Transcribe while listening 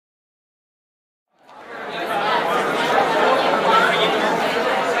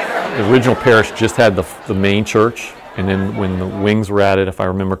the original parish just had the main church, and then when the wings were added, if I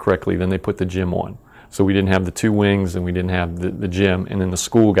remember correctly, then they put the gym on. So we didn't have the 2 wings and we didn't have the gym, and then the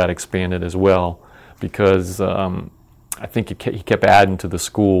school got expanded as well because I think he kept adding to the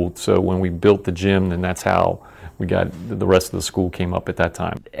school. So when we built the gym, then that's how we got the rest of the school came up at that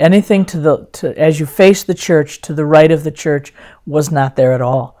time. Anything as you face the church, to the right of the church, was not there at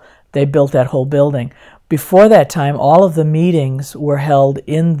all. They built that whole building. Before that time, all of the meetings were held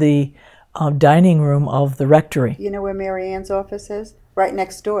in the dining room of the rectory. You know where Mary Ann's office is? Right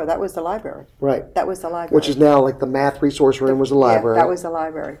next door. That was the library. Right. That was the library. Which is now like the math resource room was the library. Yeah, that was the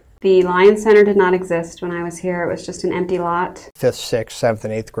library. The Lions Center did not exist when I was here. It was just an empty lot. 5th, 6th, 7th,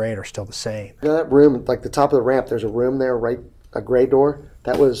 and 8th grade are still the same. You know that room, like the top of the ramp, there's a room there, right, a gray door?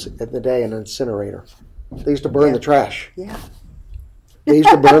 That was, in the day, an incinerator. They used to burn the trash. Yeah. They used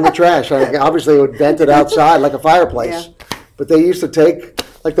to burn the trash. I mean, obviously, they would vent it outside like a fireplace. Yeah. But they used to take,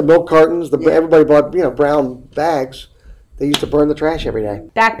 like the milk cartons, everybody bought, brown bags. They used to burn the trash every day.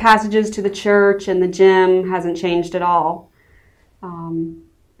 Back passages to the church and the gym hasn't changed at all.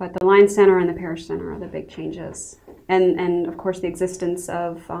 But the Lions Center and the Parish Center are the big changes. And of course, the existence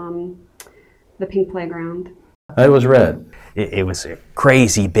of the pink playground. It was red. It was a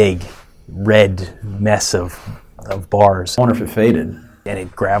crazy big red mess of bars. I wonder if it faded. And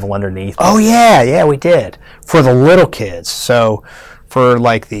it gravel underneath. Oh yeah, we did. For the little kids. So for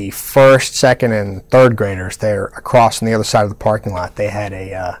like the 1st, 2nd, and 3rd graders, they're across on the other side of the parking lot. They had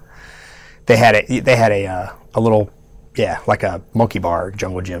a little, like a monkey bar,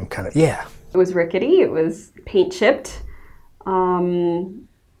 jungle gym kind of. Yeah. It was rickety. It was paint chipped.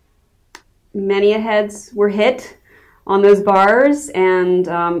 Many heads were hit on those bars, and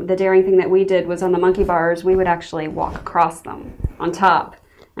the daring thing that we did was on the monkey bars, we would actually walk across them on top,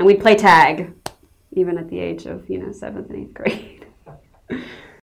 and we'd play tag, even at the age of 7th and 8th grade.